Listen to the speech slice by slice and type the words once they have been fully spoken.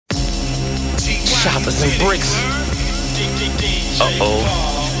choppers and bricks. Uh-oh,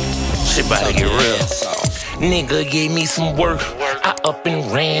 shit about to get real. Nigga gave me some work, I up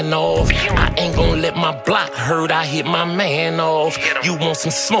and ran off. I ain't gon' let my block hurt, I hit my man off. You want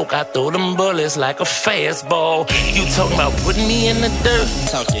some smoke, I throw them bullets like a fastball. You talking about putting me in the dirt?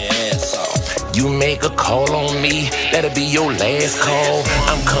 Talk your ass off. You make a call on me, that'll be your last call.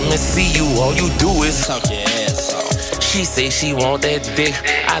 I'm coming see you, all you do is talk your ass off. She say she want that dick,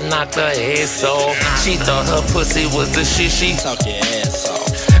 I knocked her ass off. She thought her pussy was the shit, she talk your ass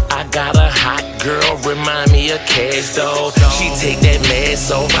off. I got a hot girl, remind me of Cash Dog. She take that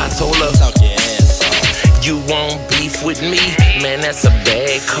mask off, I told her talk your ass off. You want beef with me? Man, that's a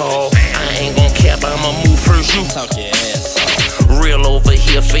bad call. I ain't gon' cap, I'ma move first, you talk your ass off. Real over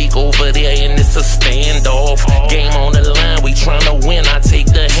here, fake over there, and it's a standoff. Game on the line, we tryna win, I take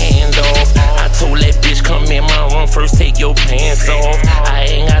the hand off. I told that bitch come in my room first, take your pants off. I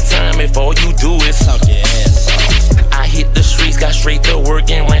ain't got time if all you do is talk your ass off. I hit the streets, got straight to work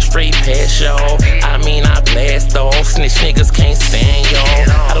and went straight past y'all. I mean I blast off, snitch niggas can't stand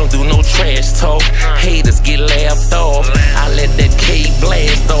y'all. I don't do no trash talk, haters get laughed off. I let that K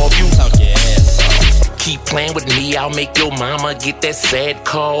blast off, you talk your ass off. Keep playing with me, I'll make your mama get that sad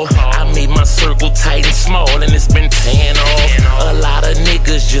call. I made my circle tight and small and it's been tan off. A lot of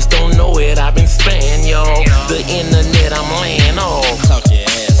niggas just don't know it, I've been spanning y'all. The internet I'm laying off. Talk your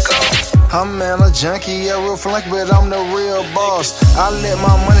ass off. I'm man a junkie, yeah, real flank, but I'm the real boss. I let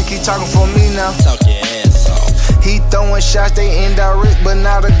my money keep talking for me now. Talk your ass off. He throwing shots, they indirect, but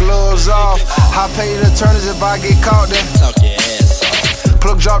now the gloves off. I pay the attorneys if I get caught, then talk your ass off.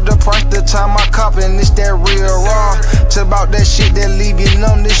 Plug drop the price the time I cop, and it's that real raw. Tell about that shit that leave you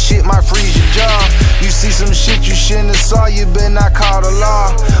numb, this shit might freeze your jaw. You see some shit you shouldn't have saw, you better not call the law.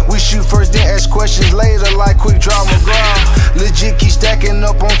 We shoot first, then ask questions later, like quick draw McGraw. Legit keep stacking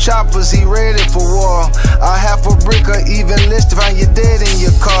up on choppers, he ready for war. I half a brick or even less to find you dead in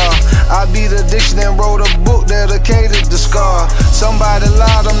your car. I beat addiction and wrote a book dedicated to Scar. Somebody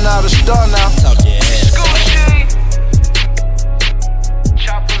lied, I'm not a star now. Talk your ass off.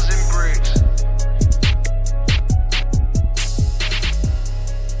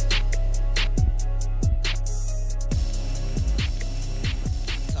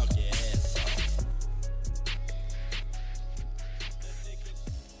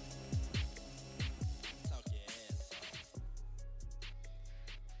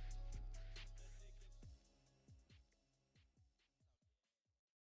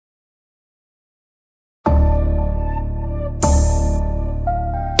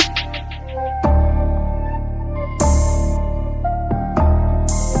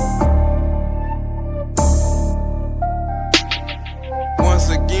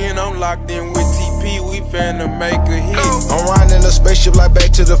 Locked in with TP, we finna make a hit. I'm riding in a spaceship like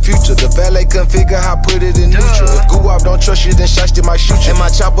Back to the Future. The valet couldn't figure how put it in neutral. If Guwap don't trust you, then Shiesty might shoot you. And my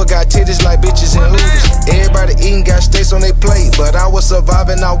chopper got titties like bitches and hooters. Everybody eating got steaks on their plate, but I was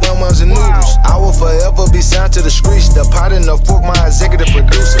surviving out wham-whams and noodles. I will forever be signed to the streets. The pot in the fork, my executive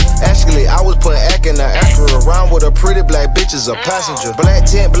producer. Actually, I was putting act in the actor around with a pretty black bitch as a passenger. Black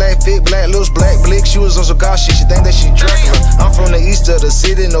tent, black fit, black loose, black blick. She was on some god shit, she think that she Dracula. I'm from the east of the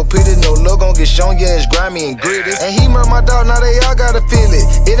city, no pity, no love gon' get shown, yeah, it's grimy and gritty. And he murdered my dog, now they all gotta feel it.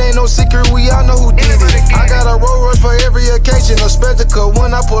 It ain't no secret, we all know who did it. I got a Rolls Royce for every occasion, a spectacle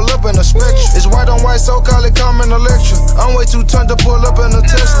when I pull up in a Spectre. It's white on white, so call it common electra. I'm way too turned to pull up in a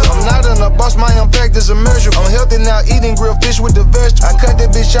Tesla. I'm not in a boss, my impact is immeasurable. I'm healthy now, eating grilled fish with the vegetables. I cut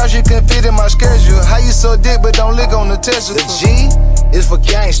that bitch out, she couldn't fit in my schedule. How you so dick, but don't lick on the Tesla? The G is for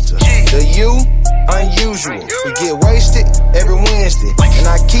gangster, the U, unusual. We get wasted every Wednesday, and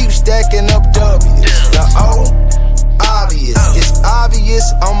I keep stacking up W's. The O, obvious, it's obvious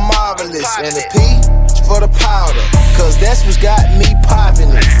I'm marvelous. And the P is for the powder, cause that's what's got me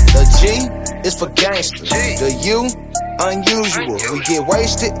popping it. The G is for gangster, the U, unusual. We get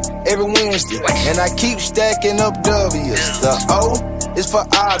wasted every Wednesday, and I keep stacking up W's. The O is for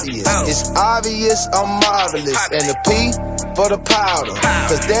obvious, it's obvious I'm marvelous. And the P for the powder,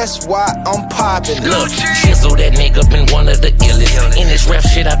 cause that's why I'm popping it. Look, Shizzle, that nigga been one of the illest. In this rap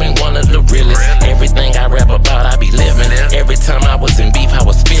shit, I been one of the realest. Everything I rap about, I be living. Every time I was in beef, I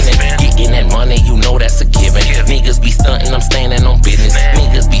was spinning. Getting that money, you know that's a given. Niggas be stunting, I'm standing on business.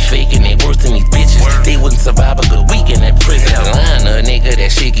 Niggas be faking, they worse than these bitches. They wouldn't survive a good week in that prison. Line a nigga,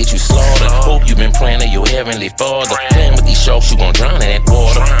 that shit get you slaughtered. Hope you been praying to your heavenly father. Playing with these sharks, you gon' drown in that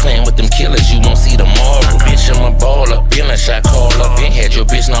water. Playing with them killers, you won't see tomorrow. Bitch, I'm a baller, been a shot caller. Been had your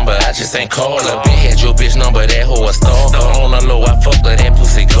bitch number, I just ain't call her. Been had your bitch number, that hoe a stalker. On the low, I fucked her, that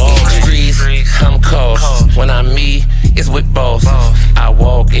pussy gone. Streets, I'm cautious. When I meet, it's with bosses. I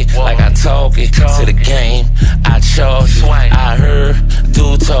walk it like I talk it. To the game, I charge it. I heard,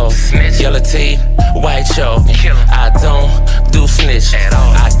 do talk. Yellow tape, white chalk. I don't do snitch.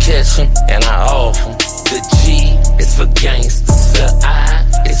 I catch them and I off them. The G is for gangsters. The I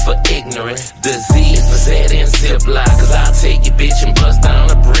is for ignorant. The Z is for Z and Ziploc. Cause I'll take your bitch and bust down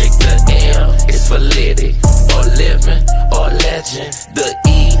a brick. The L is for lytic, or living, or legend. The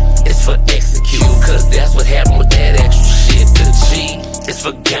E is for execute. Cause that's what happened with that extra shit. The G is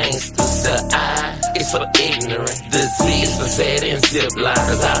for gangsters. The I is for ignorant. The Z is for Z and Ziploc.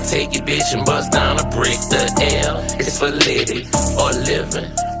 Cause I'll take your bitch and bust down a brick. The L is for lytic, or living,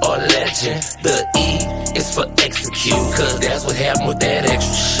 or legend. The E is for execute. Cause that's what happened with that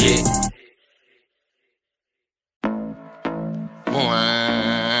extra shit.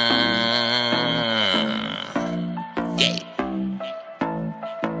 Yeah.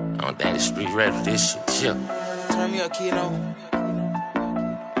 I don't think the street ready for this shit. Chill. Turn me up, kiddo.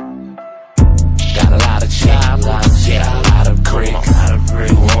 Got a lot of chop, a lot of bricks.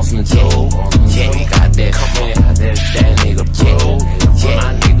 You want some dough? Yeah, we got that shit. That nigga pro. Yeah,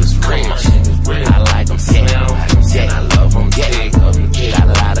 my niggas rich. I like them smell, and I love them thick. Got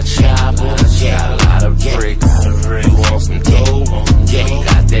a lot of chop, a lot of bricks. You want some dough? Yeah, we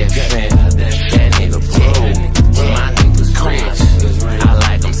got that shit. That nigga pro. My niggas rich. I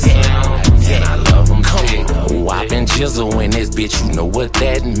like them smell, and I love them thick. Whopping jizzle in this bitch, you know what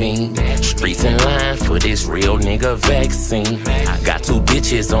that mean. Streets in line for this real nigga vaccine. I got two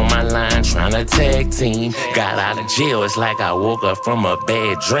bitches on my line tryna tag team. Got out of jail, it's like I woke up from a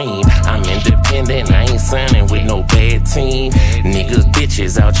bad dream. I'm independent, I ain't signing with no bad team. Niggas,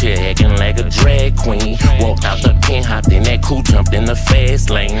 bitches out here acting like a drag queen. Walked out the pen, hopped in that coupe, jumped in the fast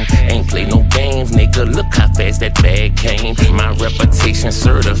lane. Ain't play no games, nigga, look how fast that bag came. My reputation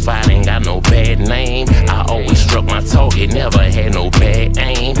certified, ain't got no bad name. I always struck my target, never had no bad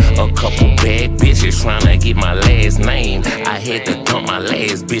aim. A couple bad bitches tryna get my last name. I had to dump my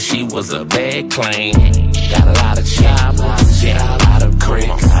last bitch, she was a bad claim. Got a lot of chop, yeah, a lot of bricks.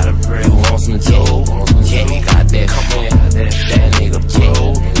 You want some dough? Yeah, we got that shit. That nigga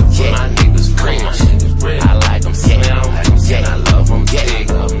pro. Yeah, my niggas rich. I like them smell, and I love them thick.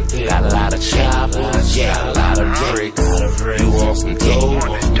 Got a lot of chop, yeah, a lot of bricks. You want some dough?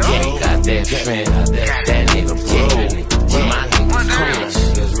 Yeah, we got that shit. That nigga pro. My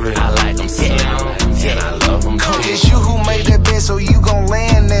niggas rich. I like them smell, and I love them thick. It's you who made that bet, so you gon'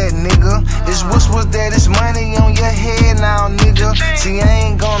 land that, nigga. It's what's that, it's money on your head now, nigga. See, I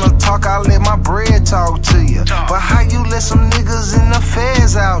ain't gonna talk, I let my bread talk to you. But how you let some niggas in the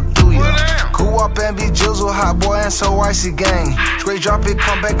feds outdo you? Cool up and be jizzle, hot boy and so icy gang. Straight drop it,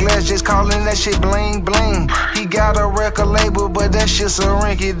 come back last, just calling that shit bling bling. He got a record label, but that shit's a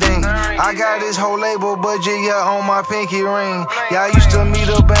rinky dink. I got his whole label budget, yeah, on my pinky ring. Yeah, I used to meet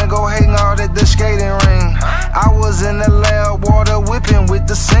up and go hang out at the skating ring. I was in the lab, water whipping with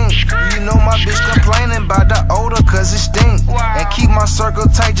the sink. You know my bitch complaining about the odor cause it stink. And keep my circle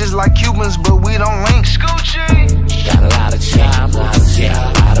tight just like Cubans, but we don't link. Got a lot of chop,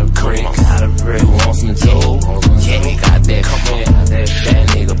 yeah, a lot of bricks. You want some dough? Yeah, we got that shit. That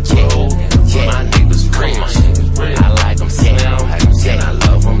nigga pro. Yeah, my niggas rich. I like them smell, and I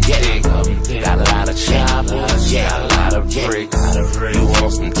love them thick. Got a lot of chop, yeah, a lot of bricks. You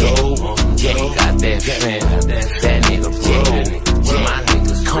want some dough? Yeah, we got that shit. That nigga pro. My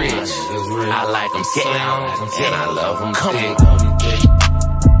niggas rich. I like them smell, and I love them thick.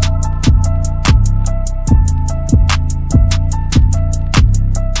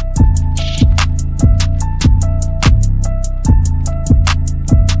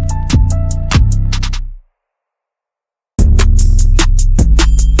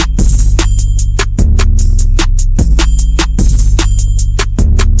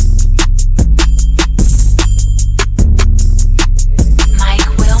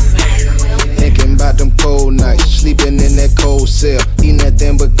 Eat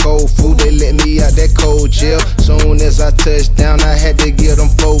nothing but cold food, they let me out that cold jail. Soon as I touched down, I had to give them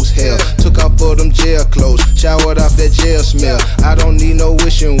folks hell. Took off all them jail clothes, showered off that jail smell. I don't need no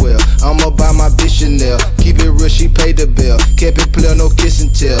wishing well, I'ma buy my bitch Chanel. Keep it real, she paid the bill. Kept it clear, no kiss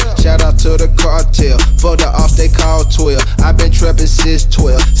and tell. Shout out to the cartel, for the offs they call 12. I been trapping since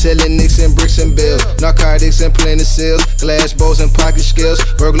 12, selling nicks and bricks and bills. Narcotics and plenty sales, glass bowls and pocket scales.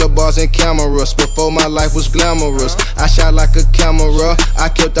 Burglar bars and cameras, before my life was glamorous. I shot like a camera, I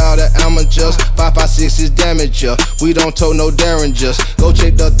kept all the amateurs. 5.56 is damage, we don't tow no derringers. Go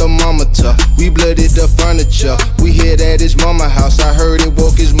check the thermometer, we blooded the furniture. We hid at his mama house, I heard it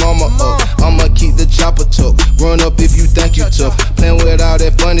woke his mama up. I'ma keep the chopper tuck, run up if you think you tough. Playing with all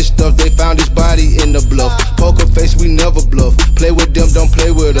that funny stuff, they found his body in the bluff. Poker face, we never bluff. Play play with them, don't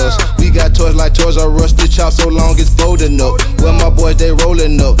play with us. We got toys like Toys R Us, the chop so long it's folding up. Well, my boys, they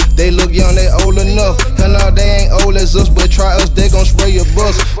rolling up. They look young, they old enough. Hell no, they ain't old as us, but try us, they gon' spray your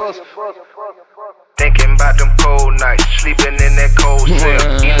bus. Thinking about them cold nights, sleeping in that cold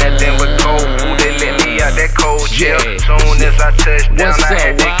cell. Eat that thing with cold food, they let me out that cold jail. Soon as I touched down, I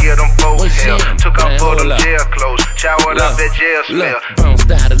had to get them folks hell. Took off all them jail clothes, showered up that jail smell.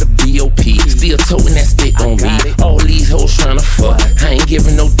 Bounced out of the BOP, still toting that stick on me. All these hoes tryna fuck, I ain't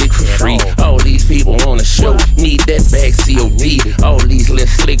giving no dick for free. All these people on the show need that bag COD. All these little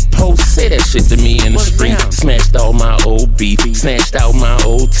slick posts say that shit to me in the street. Smashed all my old beef, snatched out my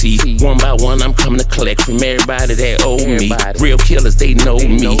old teeth. One by one, I'm coming to collect from everybody that owe me. Real killers, they know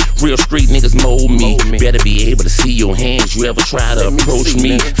me. Real street niggas mold me. Better be able to see your hands. You ever try to approach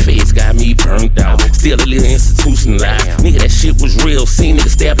me? Feds got me burnt out. Still a little institutionalized. Nigga, that shit was real. Seen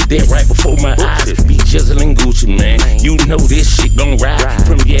niggas stab a dead right before my eyes. Be jizzling Gucci, man. You know this shit gon' ride.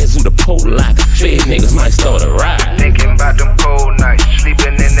 From Yazoo to Pollock, Fed niggas might start a ride. Thinking about them cold nights,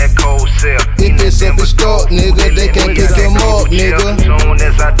 sleeping in that cold cell. If it's up and start, nigga, they can't pick them up, nigga. Soon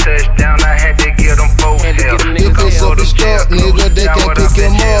as I touched down, I had to get them folks hell. If it's up and start, nigga, they can't pick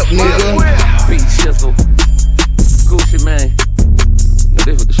them up, nigga. Beat chisel, Gucci, man. Now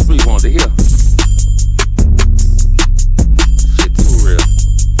this what the street wanted to hear. Shit too real.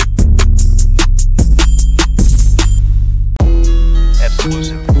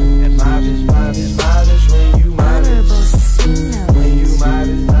 Exclusive.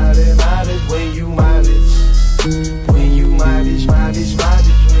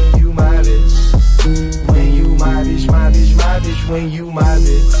 When you my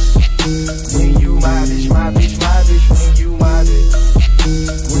bitch, when you my bitch, my bitch, my bitch, when you my bitch,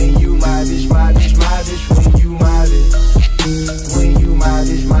 when you my bitch, my bitch, my bitch, when you my bitch, when you my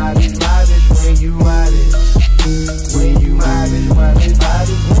bitch, my bitch, my bitch, when you my bitch, when you my bitch, my bitch, my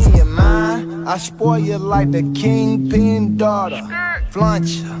bitch, when you're mine, I spoil you like the kingpin daughter, flaunt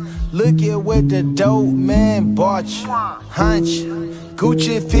you, look at what the dope man bought you, hunt you.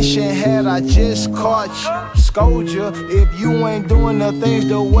 Gucci fishing hat, I just caught you. Scold you if you ain't doing the things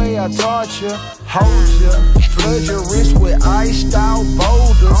the way I taught you. Hold you, flood your wrist with iced out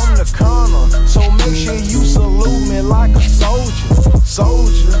boulders. I'm the corner, so make sure you salute me like a soldier.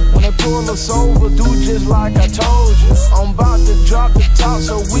 Soldier, when they pull us over, do just like I told you. I'm about to drop the top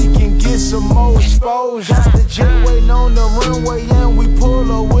so we can get some more exposure. Got the jet waiting on the runway and we pull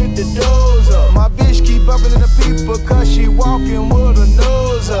her with the doors up. My bitch keep upping in the people cause she walking with her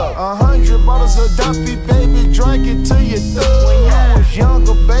nose up. 100 bottles of Dumpy, baby, drink it till you throw. When you was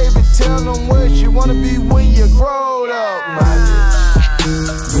younger, baby, tell them what you wanna be when you grow up. My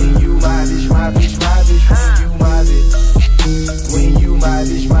bitch, when you my bitch, my bitch, my bitch, when you my bitch, when you my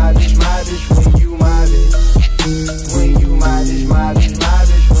bitch, my bitch, my bitch, when you my bitch, when you my bitch, my bitch, my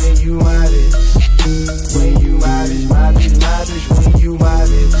bitch, when you my bitch, when you my bitch, my bitch, my bitch, when you my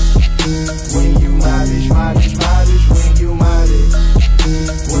bitch, when you my bitch, my bitch, my bitch, when you my bitch,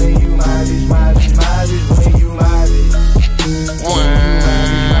 when you my bitch, my bitch, my bitch, when you my bitch.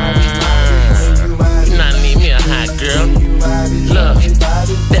 You not need me a hot girl. Look,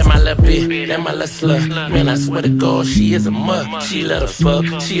 that my little bitch, that my little slut. Man, I swear to God, she is a mutt. She love to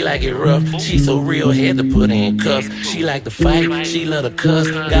fuck, she like it rough. She so real, had to put her in cuffs. She like to fight, she love to cuss.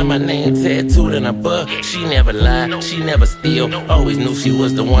 Got my name tattooed in her butt. She never lied, she never steal. Always knew she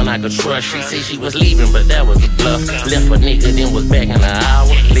was the one I could trust. She said she was leaving, but that was a bluff. Left a nigga, then was back in an hour.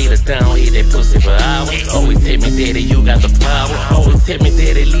 Laid her down, hit that pussy for hours. Always tell me, daddy, you got the power. Always tell me,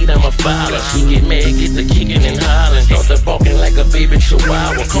 daddy, lead, I'm a father. She get mad, get the kicking and hollering. Start to barking like a baby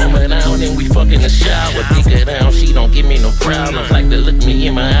chihuahua. Calm her down, then we fuck in the shower. Dick her down, she don't give me no problems. Like to look me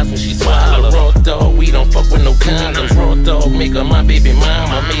in my eyes when she swallow. Raw dog, we don't fuck with no condoms. Raw dog, make her my baby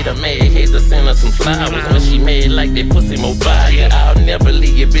mama. Made her mad, had to send her some flowers. When she mad like that pussy more fire. I'll never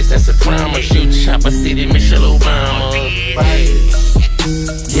leave you, bitch, that's a crime. Shoot Chopper City, Michelle Obama.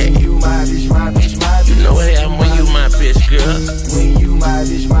 Yeah, you my bitch, my bitch, my bitch. You know what happened when you my bitch, girl. When you my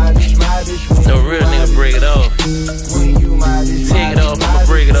bitch, my bitch, my bitch. No real nigga break it off. When you my bitch, take it off, I'ma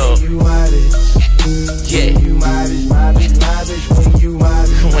break it off. You my bitch. Yeah. You my bitch, my bitch, my bitch. When you my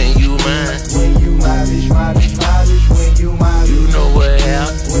bitch. When you mine. When you my bitch, my bitch, my bitch. When you my bitch. You know what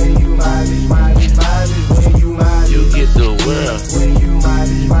happened. When you my bitch, my bitch, my bitch. When you my bitch. You get the world. When you my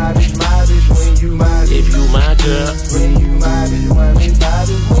bitch, my bitch, my bitch. When you my bitch. If you my girl. When you my bitch, my bitch, my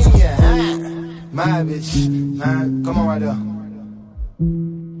bitch. When you hot. My bitch. Nah, come on right there.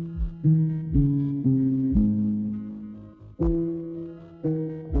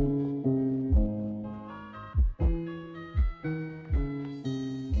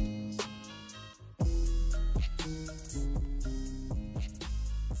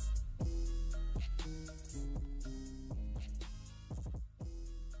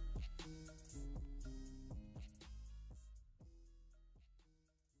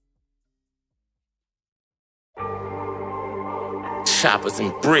 choppers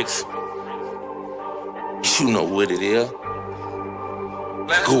and bricks. You know what it is.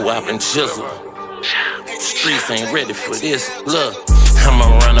 Go out and chisel. Streets ain't ready for this. Look,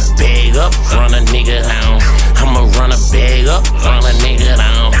 I'ma run a bag up, run a nigga down. I'ma run a bag up, run a nigga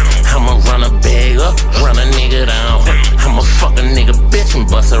down. I'ma run a bag up, run a nigga down. I'ma fuck a nigga bitch and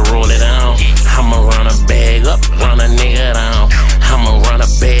bust her, roll it down. I'ma run a bag up, run a nigga down. I'ma run a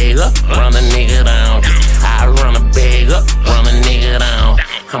bag up, run a nigga down. I run a bag up, run a nigga down.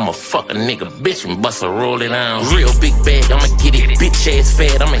 I'ma fuck a nigga bitch and bust her, roll it down. Real big bag, I'ma get it. Bitch ass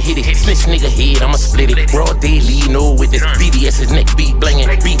fat, I'ma hit it. Snitch nigga head, I'ma split it. Broad daily, you know with this BDS's neck beat blingin'.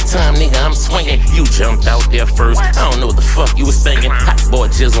 Beat time, nigga, I'm swinging. You jumped out there first. I don't know what the fuck you was thinking. Hot boy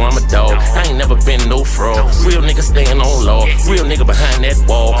jizzle, I'm a dog. I ain't never been no fraud. Real nigga staying on law. Real nigga behind that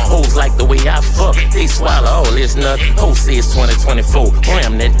wall. Hoes like the way I fuck. They swallow all this nut. Hoes say it's 2024.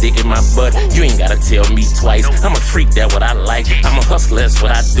 Ram that dick in my butt. You ain't gotta tell me twice. I'm a freak, that what I like. I'm a hustler, that's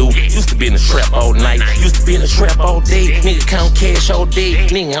what I do. Used to be in the trap all night. Used to be in the trap all day. Nigga count cash all day.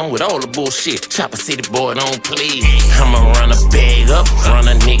 Nigga, I'm with all the bullshit. Chopper City boy, don't play. I'ma run a bag up, run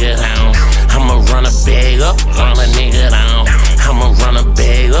a nigga down. I'ma run a bag up, run a nigga down. I'ma run a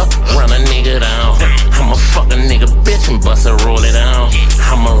bag up, run a nigga down. I'ma fuck a nigga bitch and bust her, roll it down.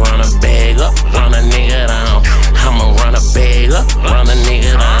 I'ma run a bag up, run a nigga down. I'ma run a bag up, run a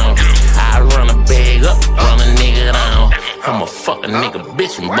nigga down. I run a bag up, run a nigga down. I'ma fuck a nigga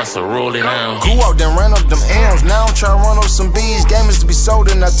bitch and bust her, roll it down. Go out then ran up them M's. Now I'm tryna run up some B's. Game is to be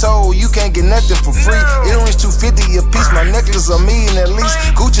sold and I told you can't get nothing for free. Earrings $250 a piece. My necklace $1 million at least.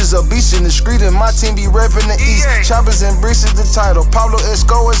 Gucci's a beast in the street and my team be reppin' the East. Choppers and bricks is the title. Pablo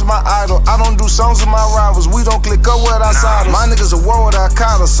Escobar is my idol. I don't do songs with my rivals. We don't click up with outsiders. My niggas a war with our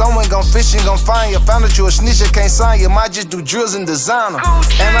collars. Someone gon' fish and gon' find you. Found that you a snitch, I can't sign you. Might just do drills and designer.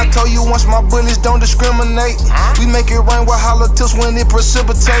 And I told you once, my bullets don't discriminate. We make it rain with hollow tips when it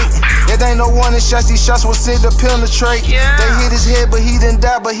precipitate. It ain't no warning shots, these shots was sent to penetrate. They hit his head, but he didn't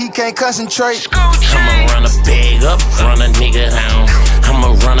die, but he can't concentrate. I'ma run a bag up, run a nigga down.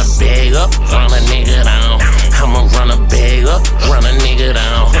 I'ma run a bag up, run a nigga down. I'ma run a bag up, run a nigga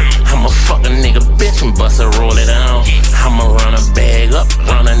down. I'ma fuck a nigga bitch and bust her, roll it down. I'ma run a bag up,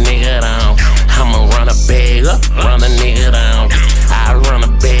 run a nigga down. I'ma run a bag up, run a nigga down. I run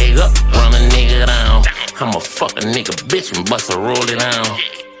a bag up, run a nigga down. I'ma fuck a nigga bitch and bust her, roll it down.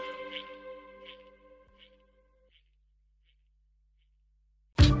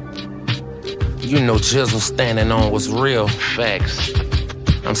 You know Jizzle standing on what's real. Facts.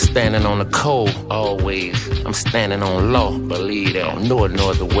 I'm standing on the code, always. I'm standing on law, believe that. I don't know it no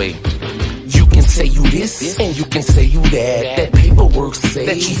other way. You can say you this, and you can say you that. That paperwork say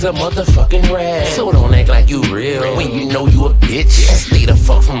that you's a motherfucking rat. So don't act like you real when you know you a bitch. And stay the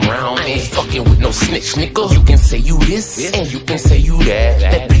fuck from around me. Fucking with no snitch, nigga. You can say you this, and you can say you that.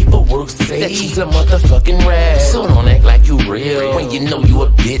 That paperwork say that you's a motherfucking rat. So don't act like you real when you know you a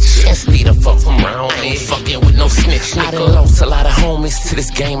bitch. And stay the fuck from around me. Fucking with no snitch, nigga. I done lost a lot of homies to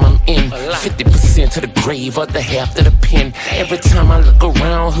this game I'm in. 50% to the grave, other half to the pen. Every time I look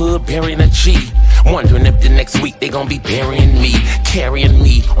around, hood burying a G. Wondering if the next week they gon' be burying me, carrying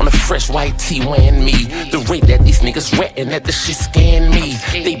me on a fresh white tee, weighing me. The rate that these niggas ratting that the shit scan me.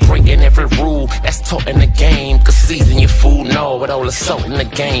 They breaking every rule that's taught in the game. Cause season your food, no, with all the salt in the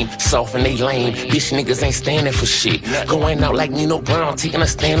game. Soft and they lame, bitch niggas ain't standing for shit. Going out like Nino Brown, taking a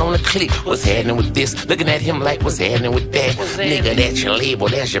stand on the clip. What's happening with this? Looking at him like what's happening with that? Nigga, that's your label,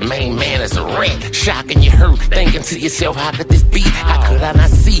 that's your main man, that's a rat. Shocking you hurt, thinking to yourself, how could this be? How could I not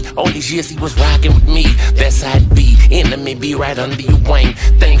see? All these years he was rocking with me, that's how it be. Enemy be right under your wing.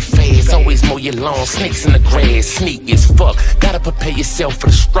 Think fast, always mow your lawn. Snakes in the grass, sneak as fuck. Gotta prepare yourself for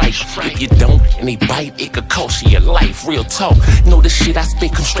the strike. If you don't and they bite, it could cost you your life. Real talk, know the shit I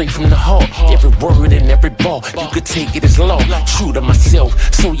spit come straight from the heart. Every word and every ball, you could take it as law. True to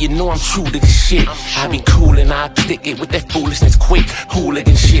myself, so you know I'm true to this shit. I be cool and I click it with that foolishness quick.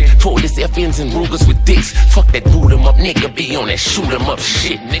 Hooligan shit, for this FNs and Rugers with dicks. Fuck that boot 'em up nigga, be on that shoot 'em up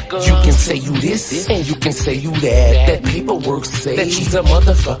shit. You can say you this, and you can say you that. That paperwork say that you's a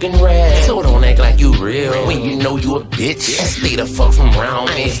motherfucking rat. So don't act like you real when you know you a bitch. And stay the fuck from around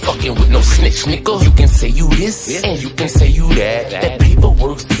me. Fucking with no snitch, nigga. You can say you this, and you can say you that. That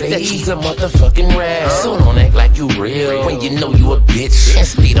paperwork say say that you's a motherfucking rat. So don't act like you real when you know you a bitch. And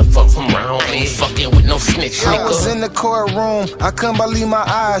stay the fuck from around. Ain't fucking with no snitch, nigga. I was in the courtroom, I couldn't believe my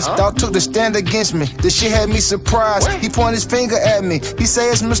eyes. Dog took the stand against me. This shit had me surprised. He pointed his finger at me. He say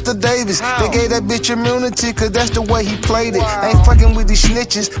it's Mr. Davis. They gave that bitch immunity, cause that's the way he played it. Ain't fucking with these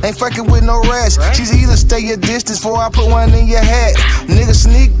snitches, ain't fucking with no rats. She's either stay your distance before I put one in your hat. Nigga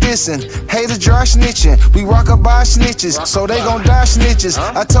sneak dissing, haters dry snitching. We rock about snitches, so they gon' die snitches.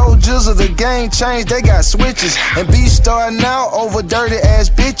 I told Jizzle the game changed, they got switches. And beef starting out over dirty ass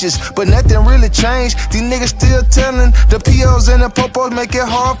bitches. But nothing really changed, these niggas still telling. The POs and the popos make it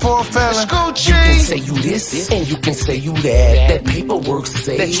hard for a felon. You can say you this, and you can say you that. That paperwork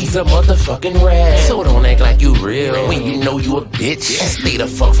say that you's a motherfucking rat. So don't act like you real when you know you a bitch. And stay the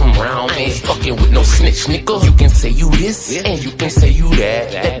fuck from around, ain't fucking with no snitch, nigga. You can say you this, and you can say you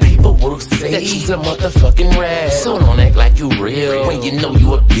that. That paperwork say that you's a motherfucking rat. So don't act like you real when you know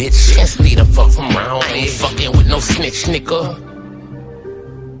you a bitch. And stay the fuck from around, ain't fucking with no snitch, nigga.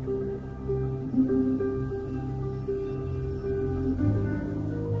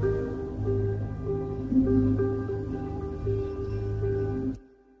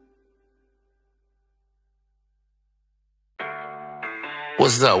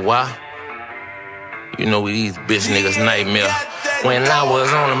 What's up, why? You know we these bitch niggas nightmare. When I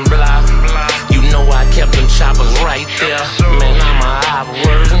was on them block, you know I kept them choppers right there. Man, I'm a op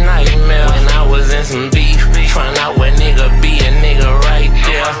worst nightmare. When I was in some beef, find out where nigga be a nigga right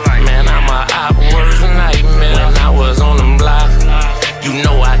there. Man, I'm a op worst nightmare. When I was on them block, you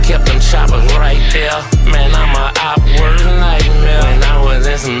know I kept them choppers right there. Man, I'm a op worst nightmare. When I was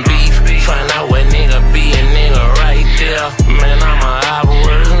in some beef, find out where nigga be a nigga right there. Man, I'm a op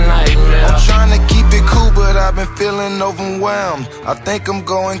worst nightmare. I'm trying to keep it cool, but I've been feeling overwhelmed. I think I'm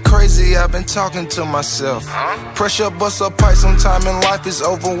going crazy, I've been talking to myself. Pressure busts up pipe sometime in life is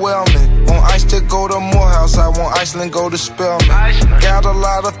overwhelming. Want ice to go to Morehouse, I want Iceland go to Spellman. Got a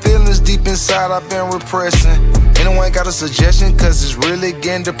lot of feelings deep inside I've been repressing. Anyone got a suggestion, cause it's really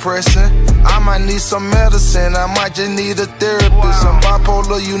getting depressing? I might need some medicine, I might just need a therapist. I'm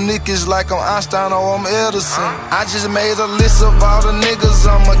bipolar, unique, is like I'm Einstein or I'm Edison. I just made a list of all the niggas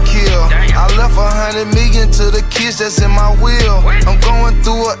I'ma kill. I left 100 million to the kids that's in my will. I'm going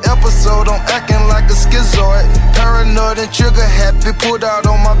through an episode, I'm acting like a schizoid. Paranoid and trigger happy, put out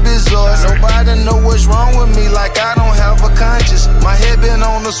on my bizoids. Nobody know what's wrong with me, like I don't have a conscience. My head been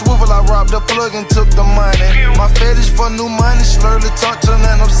on the swivel, I robbed the plug and took the money. My fetish for new money, slowly talk to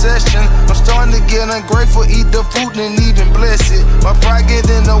an obsession. I'm starting to get ungrateful, eat the food and even bless it. My pride get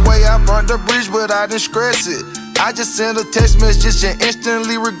in the way, I burnt the bridge but I didn't stress it. I just sent a text message and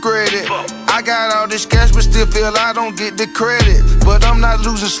instantly regret it. I got all this cash but still feel I don't get the credit. But I'm not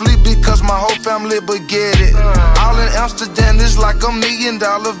losing sleep because my whole family but get it. All in Amsterdam is like $1 million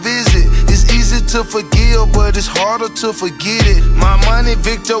visit. It's easy to forgive but it's harder to forget it. My money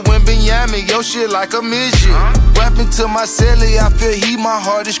Victor Wembanyama, yo shit like a midget. Rapping to my celly, I feel he my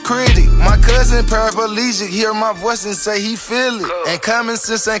hardest critic. My cousin paraplegic, hear my voice and say he feel it. And common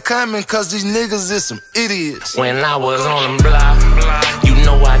sense ain't coming cause these niggas is some idiots. When I was on them block, you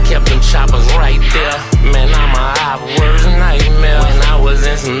know I kept them choppers right there. Man, I'm a op worst nightmare. When I was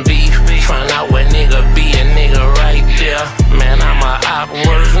in some beef, find out where nigga be a nigga right there. Man, I'm a op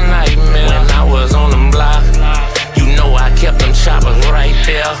worst nightmare. When I was on them block, you know I kept them choppers right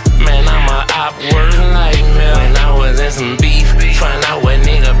there. Man, I'm a op worst nightmare. When I was in some beef, find out where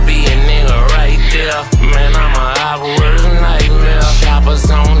nigga be a nigga right there. Man, I'm a op worst nightmare. Choppers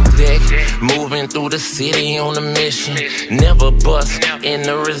on deck, moving through the city on a mission. Never bust, and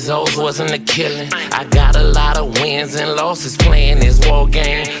the results wasn't a killing. I got a lot of wins and losses playing this war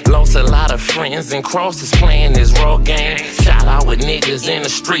game. Lost a lot of friends and crosses playing this raw game. Shot out with niggas in the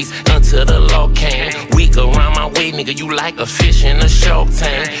streets until the law came. Weak around my way, nigga, you like a fish in a shark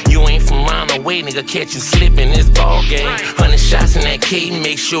tank. You ain't from round the way, nigga, catch you slipping this ball game. 100 shots in that K,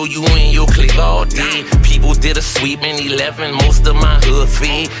 make sure you in your clique all day. People did a sweep in 11, most of my hood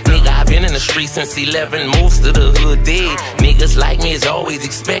fed. Nigga, I been in the street since 11, most of the hood dead. Niggas like me is always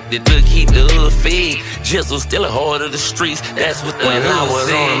expected to keep the hood fed. Jizzle still a heart of the streets, that's what the when I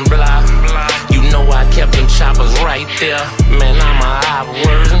was on the block, you know I kept them choppers right there. Man, I'm a op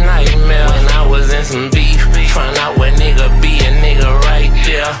worst nightmare. When I was in some beef, find out where nigga be a nigga right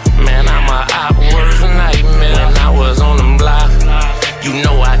there. Man, I'm a op worst nightmare. When I was on them block, you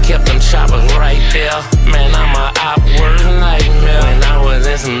know I kept them choppers right there. Man, I'm a op worst nightmare. When I was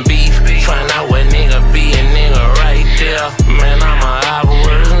in some beef, find out where nigga be a nigga right there. Man, I'm a op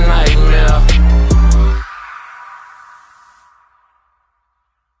worst nightmare.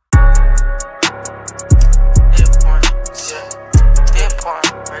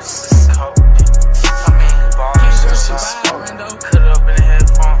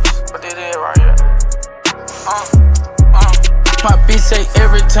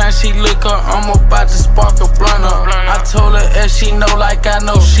 like I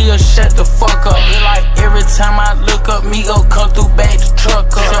know she'll shut the fuck up. It like every time I look up, me go come through back the truck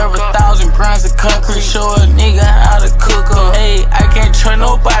up. Serve 1,000 grams of concrete, show a nigga how to cook up. Hey, I can't trust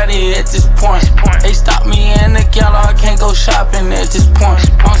nobody at this point. They stop me in the ghetto, I can't go shopping at this point.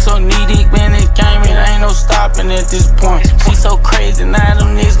 I'm so knee deep in this game, it ain't no stopping at this point. She so crazy, now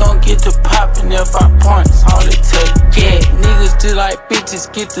them niggas gon' get to popping if I point. All it take, yeah. Niggas just like bitches,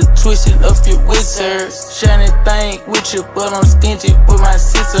 get to twisting up your whiskers. Share anything with you, but I'm stingy with my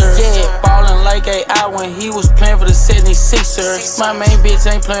sisters. Yeah, ballin' like AI when he was playing for the 76ers. My main bitch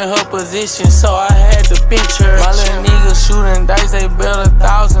ain't playing her position, so I had to bench her. My little niggas shooting dice, they build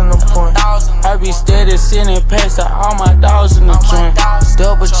 1,000 a point. I be steady sitting past all my dogs in the joint.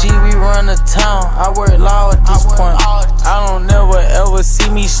 Double G, we run the town, I work low at this point. I don't never ever see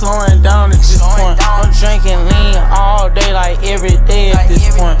me slowing down at this point. I'm drinking lean all day, like every day at this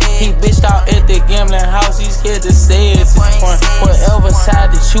point. He bitched out at the gambling house, he's scared to stay at this point. Whatever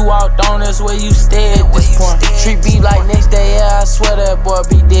side that you walked on, that's where you stay at this point. Treat beat like next day, yeah, I swear that boy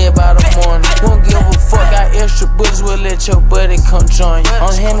be dead by the morning. Won't give a fuck, got extra bullets, we'll let your buddy come join you.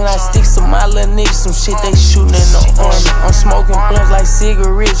 I'm handing out sticks to my little niggas, some shit they shooting in the army. I'm smoking blunts like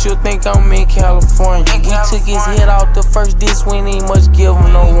cigarettes, you'll think I'm in California. We took his head off the first disc, we ain't much give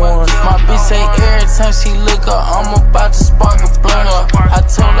him no warning. My bitch say every time she look up, I'm about to spark a blunt up. I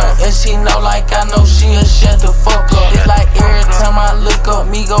told her if she know like I know, she'll shut the fuck up. It's like every time I look up,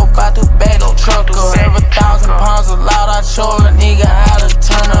 me go bout to back the truck up. 7,000 pounds of loud, I show a nigga how to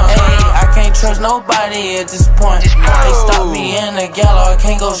turn up. Hey, I can't trust nobody at this point. They stop me in the ghetto, I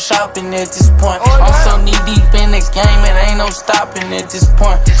can't go shopping at this point. I'm so knee deep in this game, it ain't no stopping at this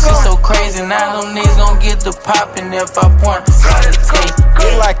point. Shit so crazy, now them niggas gon' get the poppin' if I point.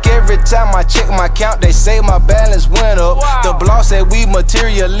 It like every time I check my count, they say my balance went up. The blog said we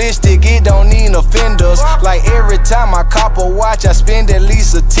materialistic, it don't need offenders. Like every time I cop a watch, I spend at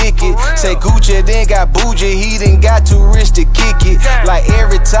least a ticket. Say Gucci then got bougie, he done got too rich to kick it. Like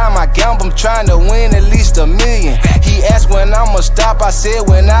every time I gamble, I'm trying to win at least $1 million. He asked when I'ma stop, I said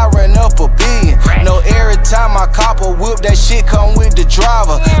when I run up $1 billion. No, every time I cop a whip, that shit come with the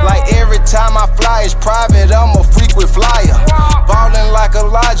driver. Like every time I fly, it's private, I'm a frequent flyer. Ballin' like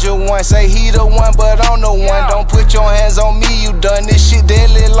Elijah one, say he the one, but I'm the one. Don't put your hands on me, you done this shit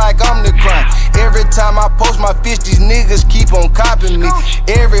deadly like I'm the crime. Every time I post my fish, these niggas keep on copying me.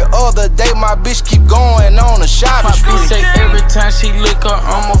 Every other day, my bitch keep going on a shopping spree. My bitch say every time she look up,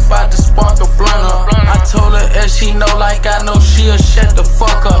 I'm about to spark a blunt up. I told her if she know like I know, she'll shut the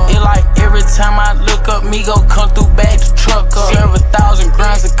fuck up. It like every time I look up, me go come through back the truck up. Serve 1,000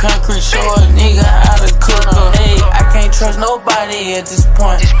 grams of concrete, show a nigga how to cook up. Hey, I can't trust nobody at this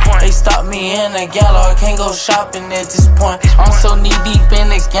point. They stop me in the ghetto, I can't go shopping at this point. I'm so knee deep in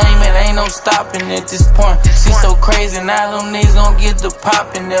this game, it ain't no stopping at this point. She so crazy, now them niggas gon' get the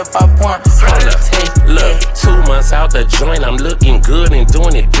poppin' if I point. Look, 2 months out the joint, I'm looking good and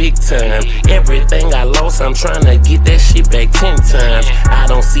doing it big time. Everything I lost, I'm trying to get that shit back 10 times. I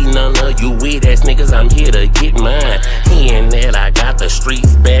don't see none of you weird ass niggas, I'm here to get mine. Hearing that I got the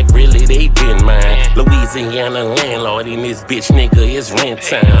streets back, really they been mine. Louisiana landlord in this bitch, nigga, it's rent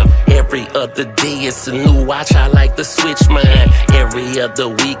time. Every other day it's a new watch, I like to switch mine. Every other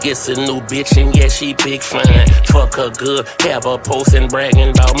week it's a new bitch, and yeah, she big fine. Fuck her good, have her posting bragging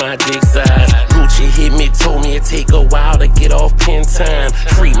about my dick size. Gucci hit me, told me it take a while to get off pin time.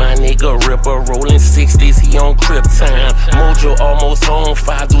 Free my nigga Ripper, rolling 60s, he on crib time. Mojo almost home,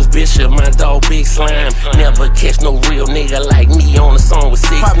 5 dudes Bishop, my dog Big Slime. Never catch no real nigga like me on a song with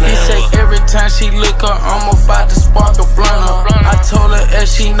 6 9. My bitch say every time she look up, I'm about to spark a blunt up. I told her if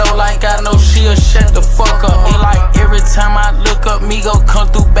she know like I know, she'll shut the fuck up. It like every time I look up, me go come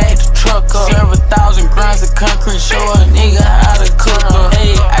through back the truck up. Serve 1,000 grams of concrete, show a nigga how to cook up.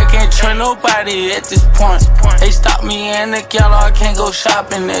 Hey, I can't trust nobody at this point. They stop me in the ghetto, I can't go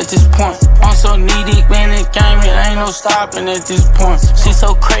shopping at this point. I'm so knee deep in the game, it ain't no stopping at this point. She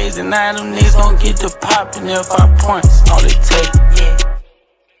so crazy, now them niggas gon' get the poppin' if I point. All it take, yeah.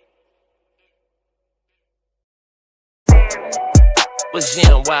 What's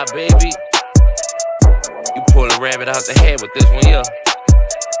GNY, baby? You pull a rabbit out the head with this one, yeah.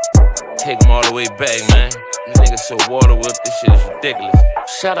 Take them all the way back, man. These niggas so water whip, this shit is ridiculous.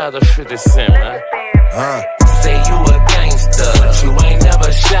 Shout out to 50 Cent, man. Say you a gangster, but you ain't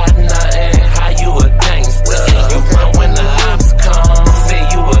never shot nothing. How you a gangster? You run when the ops come. Say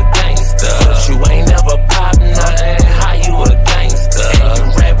you a gangster, but you ain't never pop nothing. How you a gangster? And you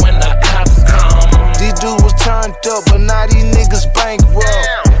rap when the cops come. These dudes was turned up, but now these niggas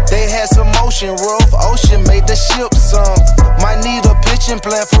bankrupt. They had some motion, rough ocean made the ship sunk. Might need a pitching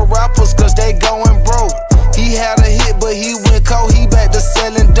plan for rappers, cause they going broke. He had a hit, but he went cold, he back to niggas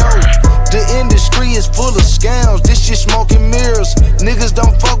selling dope. The industry is full of scams, this shit smoking mirrors. Niggas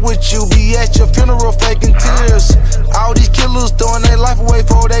don't fuck with you, be at your funeral faking tears. All these killers throwing their life away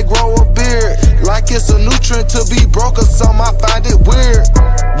before they grow a beard. Like it's a nutrient to be broke or something, I find it weird.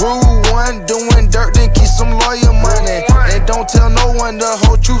 Rule 1, doing dirt, then keep some lawyer money. And don't tell no one the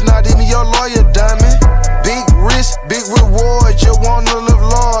whole truth, not even your lawyer, dummy. Big risk, big reward, you wanna live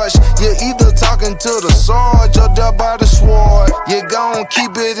large. You're either talking to the sarge or dead by the sword. You gon'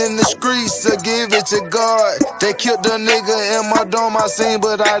 keep it in the streets or give it to God. They killed the nigga in my dome, I seen,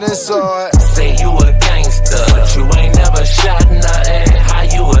 but I didn't saw it. Say you a gangster, but you ain't never shot nothing. How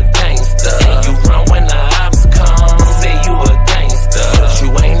you a gangster? And you run when the ops come. Say you a gangster, but you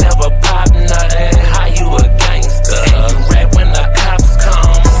ain't never pop nothing. How you a gangster? And you rap when the cops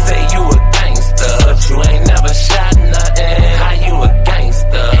come. Say you a gangster, but you ain't never shot nothing. How you a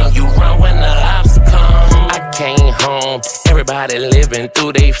gangster? And you run when the ops come. I came home, everybody living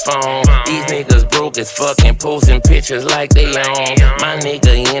through they phone. These niggas broke as fucking posting pictures like they own. My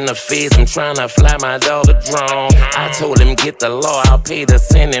nigga in the face, I'm tryna fly my dog a drone. I told him get the law, I'll pay to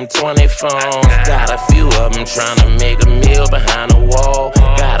send him 20 phones. Got a few of them tryna make a meal behind the wall.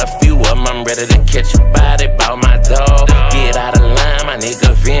 Got a few of them, I'm ready to catch a body about my dog. Get out of line, my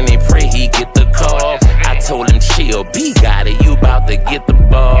nigga Vinny, pray he get the call. I told him chill, B got it, you bout to get the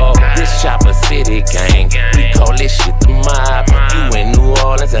ball. This Chopper City gang, we call this shit the mob. You in New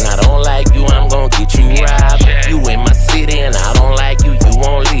Orleans and I don't like you, I'm gon' get you robbed. You in my city and I don't like you, you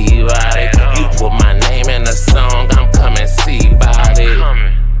won't leave out it. You put my name in the song, I'm coming see about it.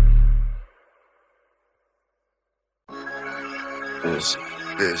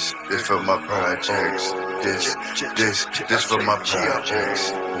 This for my projects. This for my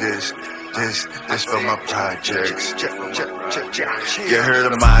projects. This for my projects. You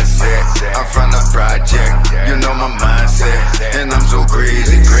heard of my set, I'm from the project. You know my mindset, and I'm so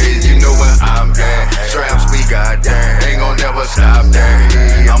crazy. You know where I'm at. Straps we got there, ain't gon' never stop there.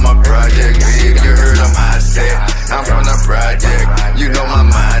 I'm a project, babe. You heard of my set, I'm from the project. You know my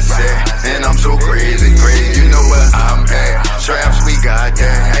mindset, and I'm so crazy. You know where I'm at. Straps we got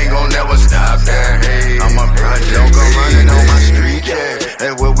there, ain't gon' never stop there. I'm a project, don't go running on my street, yeah.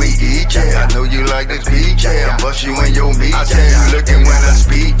 That's where we eat, yeah. I know you like this beat, yeah. I bust you in your meat, I tell you looking when I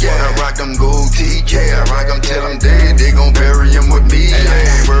speak, yeah. I rock them gold teeth, yeah. I rock them till I'm dead, they gon' bury him with me, yeah.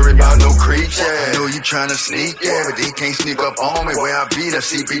 Ain't worried about no creeps, yeah. I know you tryna sneak, yeah, but they can't sneak up on me where I be, the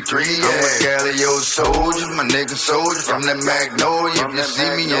CP3, yeah. I'm a Galileo soldier, my nigga soldier from that Magnolia. If you see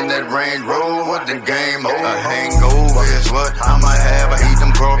me in that Range Rover, the game over. A hangover is what I might have. I eat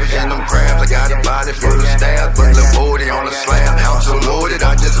them crawfish and them crabs. I got a body full of stabs, but the 40 on the slab. I'm so loaded,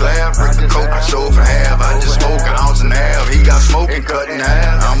 I just laugh. Break the coke, I sold for half. I just smoke an ounce and a half. He got smoke and cut in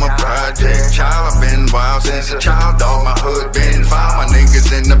half. I'm a project child, I've been wild since a child. Dog, my hood been foul. My niggas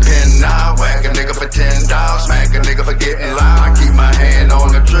in the pen now. Whack a nigga for $10, smack a nigga for getting loud. I keep my hand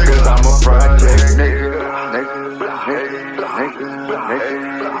on the trigger, cause I'm a project nigga.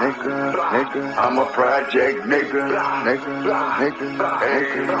 I'm a project nigga.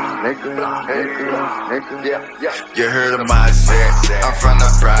 You heard of my set, I'm from the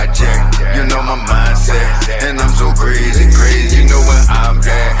project. You know my mindset, and I'm so crazy. You know where I'm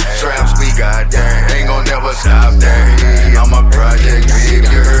at. Straps we got there, ain't gon' never stop there. I'm a project, babe.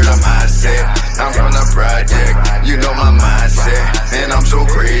 You heard of my set, I'm from the project. You know my mindset, and I'm so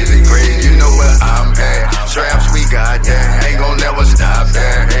crazy. You know where I'm at. Straps we got there, ain't gon' never stop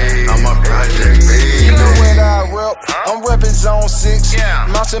there. I'm a project, babe. You know what I rep? I'm reppin' Zone 6.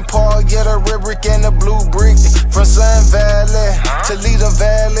 Mountain Park, get a red brick and a blue brick. From Sun Valley to Toledo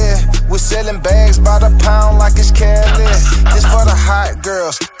Valley, we're selling bags by the pound like it's Cali. This for the hot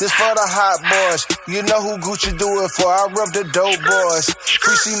girls, this for the hot boys. You know who Gucci do it for, I rep the dope boys.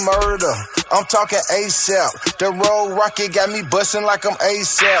 Freaky murder, I'm talking ASAP. The road rocket got me bustin' like I'm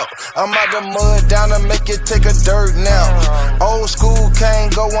ASAP. I'm out the mud down to make you take a dirt nap. Old school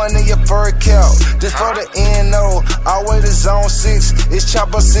can't go under your fur cap. This for the NO, all way to Zone 6. It's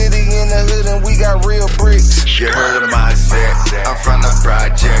Chopper City in the hood and we got real bricks. You heard of my set, I'm from the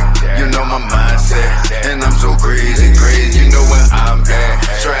project. You know my mindset, and I'm so crazy. You know where I'm at.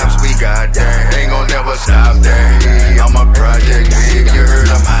 Straps we got there, ain't gon' never stop there. I'm a project, babe. You heard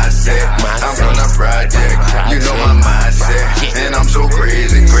of my set, I'm from the project. You know my mindset, and I'm so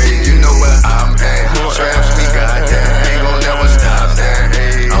crazy. You know where I'm at. Straps we got there, ain't gon' never stop there.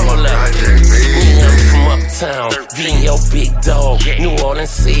 I'm a project, babe. From uptown, being your big dog. New Orleans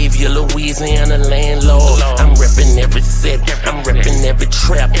savior, Louisiana landlord. I'm reppin' every set, I'm reppin' every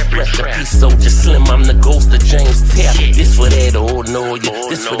trap. Rest in peace, Soldier Slim, I'm the ghost of James Tapp. This for that old know ya,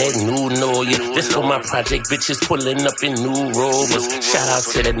 this for that new know ya. This for my project bitches pulling up in new Rovers. Shout out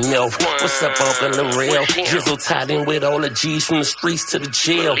to that MILF, what's up Uncle Lorel? Jizzle tied in with all the G's from the streets to the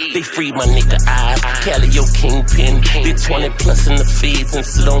jail. They freed my nigga Eyes, Calio Kingpin. They 20 plus in the feds and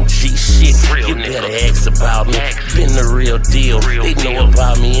sit on G shit. You better ask about me, been the real deal. They know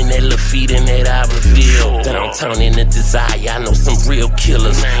about me in that Lafitte and that Iberville. Downtown in the Desire, I know some real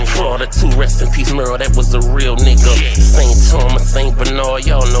killers. Florida 2, rest in peace Merle, that was a real nigga. St. Thomas, St. Bernard,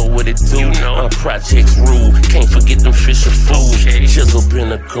 y'all know what it do. Projects rule, can't forget them Fisher fools. Jizzle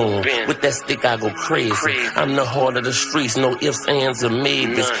been a goon, with that stick I go crazy. I'm the heart of the streets, no ifs, ands, or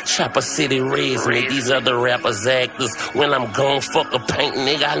maybes. Chopper City raised me, these other rappers actors. When I'm gone, fuck a paint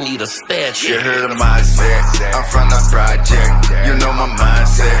nigga, I need a statue. You heard of my set, I'm from the project. You know my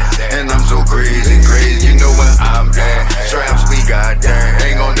mindset, and I'm so crazy, crazy. You know where I'm at. Straps we got there,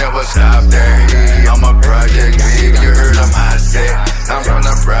 ain't gon' never stop there. I'm a project, babe. You heard of my set, I'm from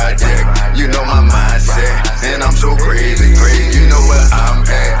the project. You know my mindset, and I'm so crazy, crazy. You know where I'm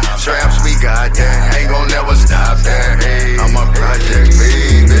at. Straps we got there, ain't gon' never stop there. I'm a project,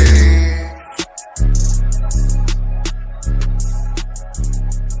 baby.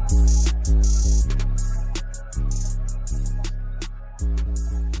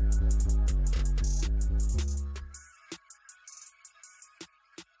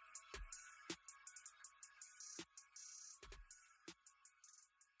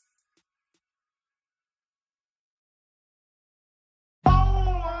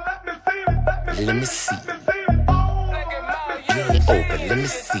 Let me see. Bend over, let me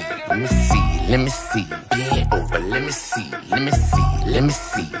see. Let me see. Let me see. Bend over, let me see. Let me see. Let me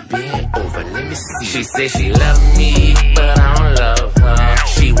see. Bend over, let me see. She said she love me, but I don't love her.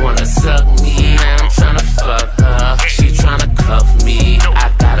 She wanna suck me, and I'm tryna fuck her. She tryna cuff me,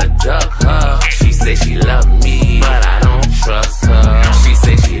 I gotta duck her. She said she love me, but I don't trust her. She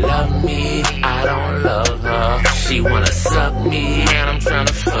said she love me, I don't love her. She wanna suck me, and I'm tryna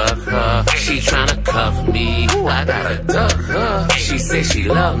fuck her. She tryna cuff me, I gotta duck her. She said she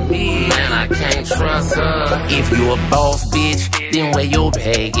love me, and I can't trust her. If you a boss bitch, then where your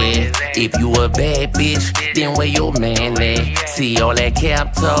bag at? If you a bad bitch, then where your man at? See all that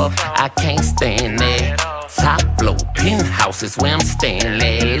cap talk, I can't stand that. Top floor, penthouse is where I'm staying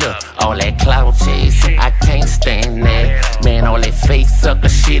at. Look, all that cloud chase, I can't stand that. Man, all that face sucker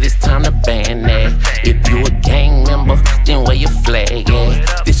shit, it's time to ban that. If you a gang member, then where your flag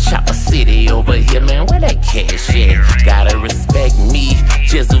at? This Chopper City over here, man, where that cash at? Gotta respect me,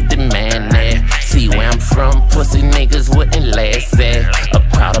 Jizzle demand that. See where I'm from, pussy niggas wouldn't last at. A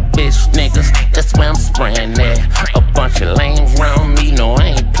crowd of bitch niggas, that's where I'm spraying at. A bunch of lames round me, no I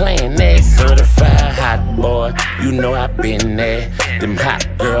ain't playing that. Certified hot boy, you know I been there. Them hot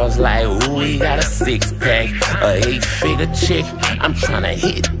girls like, ooh, he got a 6-pack. A 8-figure chick, I'm tryna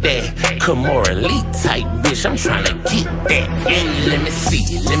hit that. Kimura Elite type bitch, I'm tryna get that. Yeah, let me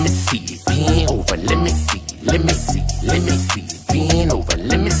see, let me see. Bend over, let me see, let me see, let me see. Bend over,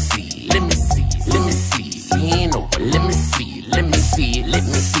 let me see, let me see, let me see. Bend over, let me see, let me see, let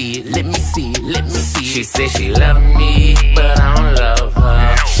me see, let me see, let me see. She said she love me, but I don't love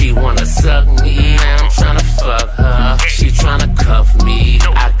her. She wanna suck me, and I'm tryna fuck her. She tryna cuff me,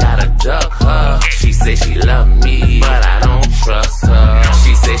 I gotta duck her. She said she love me, but I don't trust her.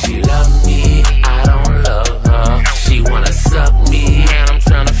 She said she love me, I don't love her. She wanna suck me, and I'm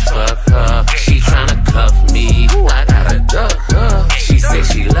tryna fuck her. She tryna cuff me, I gotta duck her. She said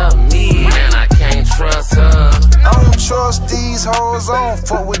she love me, and I can't trust her. I don't trust these hoes, I don't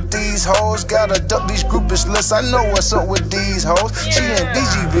fuck with these hoes. Gotta duck these groupish lists, I know what's up with these hoes. She in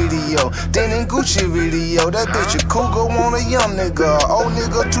BG video, then in Gucci video. That bitch a cougar, want a young nigga, old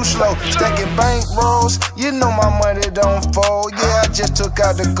nigga too slow. Stacking bank rolls, you know my money don't fold. Yeah, I just took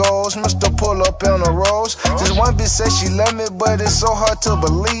out the goals, Mr. Pull up on the rolls. This one bitch said she love me, but it's so hard to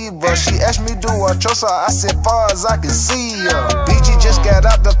believe her. She asked me do I trust her, I said far as I can see her. BG just got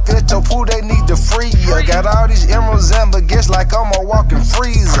out the fit, told who they need to free her. Got all these emeralds and baguettes like I'm a walking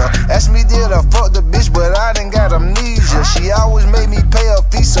freezer. Asked me did I fuck the bitch, but I done got amnesia. She always made me pay a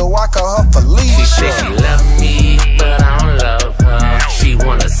fee, so I call her Felicia. She said she love me, but I don't love her. She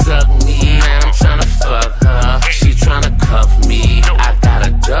wanna suck me, and I'm tryna fuck her. She tryna cuff me, I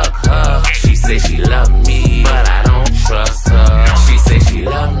gotta duck her. She said she love me, but I don't trust her. She said she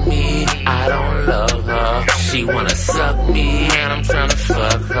love me, I don't love her. She wanna suck me, and I'm tryna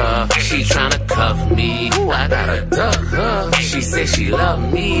fuck her. She tryna cuff me, I gotta duck her. She said she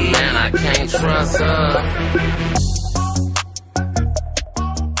love me, and I can't trust her.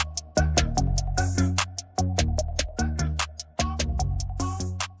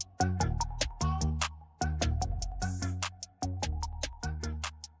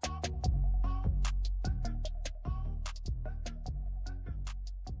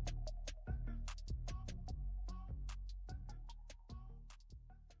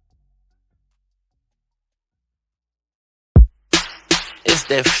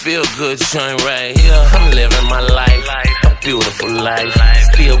 that feel good joint right here. I'm living my life, a beautiful life.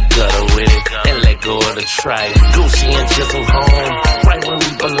 Still gutter with it and let go of the tripe. Gucci and Jizzle home, right where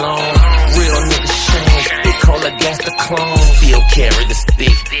we belong. Real niggas change, they call a gangster clone. Still carry the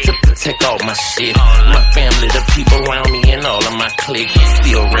stick to protect all my shit. My family, the people around me, and all of my clique.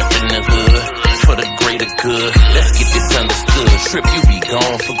 Still reppin' the hood for the greater good. Let's get this understood. Trip, you be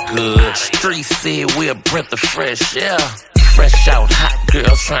gone for good. Street said we're a breath of fresh air. Fresh out, hot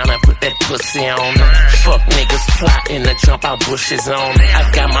girls tryna put that pussy on me. Fuck niggas plotting to jump out bushes on me. I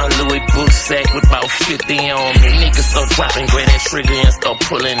got my Louis book sack with about 50 on me. Niggas start dropping, grab that trigger and start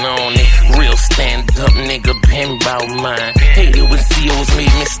pulling on it. Real stand up nigga, been bout mine. Hated when COs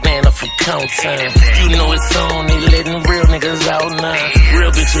made me stand up for count time. You know it's on, they letting real niggas out now.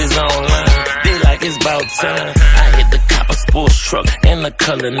 Real bitches online, they like it's bout time. I hit the copper sports truck and the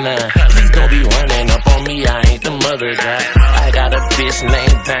color 9. Please don't be running up on me, I ain't the mother guy. I got a bitch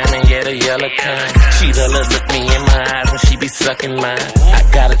named Diamond, get a yellow kind. She doesn't look me in my eyes when she be sucking mine. I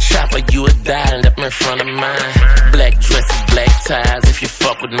got a chopper, you would die and up in front of mine. Black dresses, black ties, if you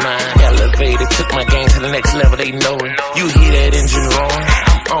fuck with mine. Elevated, took my game to the next level, they know it. You hear that engine roaring,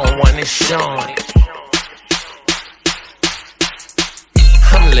 I'm on one, it's showing.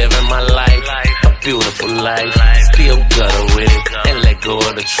 I'm living my life, a beautiful life. Still gutter with it and let go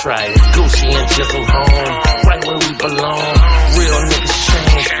of the tripe. Gucci and Jizzle home, right where we belong. Real niggas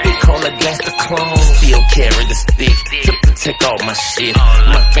change, they call a gangster clone. Still carry the stick to protect all my shit.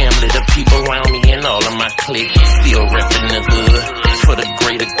 My family, the people around me, and all of my clique. Still reppin' the hood for the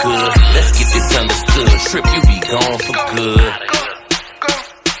greater good. Let's get this understood. Trip, you be gone for good.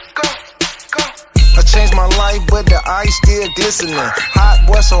 I changed my life, but the ice still glistening. Hot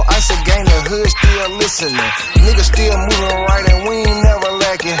boy, so ice again, the hood still listening. Niggas still moving right and we ain't never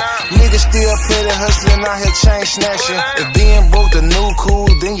lacking. Niggas still petty hustling out here chain snatching. If being broke the new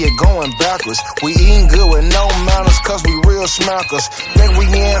cool, then you're going backwards. We eating good with no manners, cause we real smackers. Think we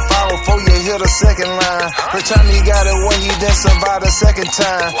in fire before you hear the second line. Every time he got it when he didn't survive the second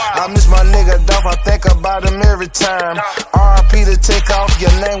time. I miss my nigga Dolph, I think about him every time. RIP to take off,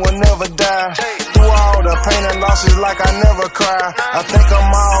 your name will never die. Through all the pain and losses like I never cry. I think I'm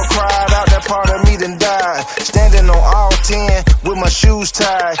all cried out, that part of me done died. Standing on all 10 with my shoes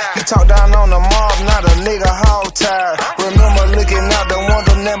tied. He talked down on the mob, not a nigga hog tied. Remember looking out the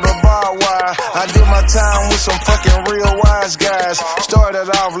window, never barbed wire. I did my time with some fucking real wise guys. Started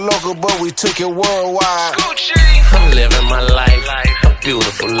off local, but we took it worldwide. I'm living my life, a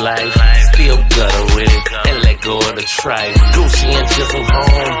beautiful life. Still gutter with it and let go of the tripe. Gucci and Jizzle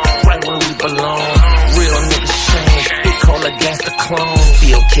home, right where we belong. Real niggas change, they call a gangster clone.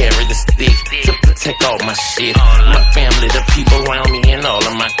 Still carry the stick to protect all my shit. My family, the people around me, and all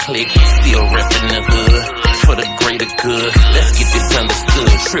of my clique. Still reppin' the hood for the greater good. Let's get this understood.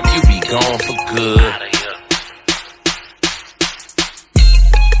 Trip, you be gone for good.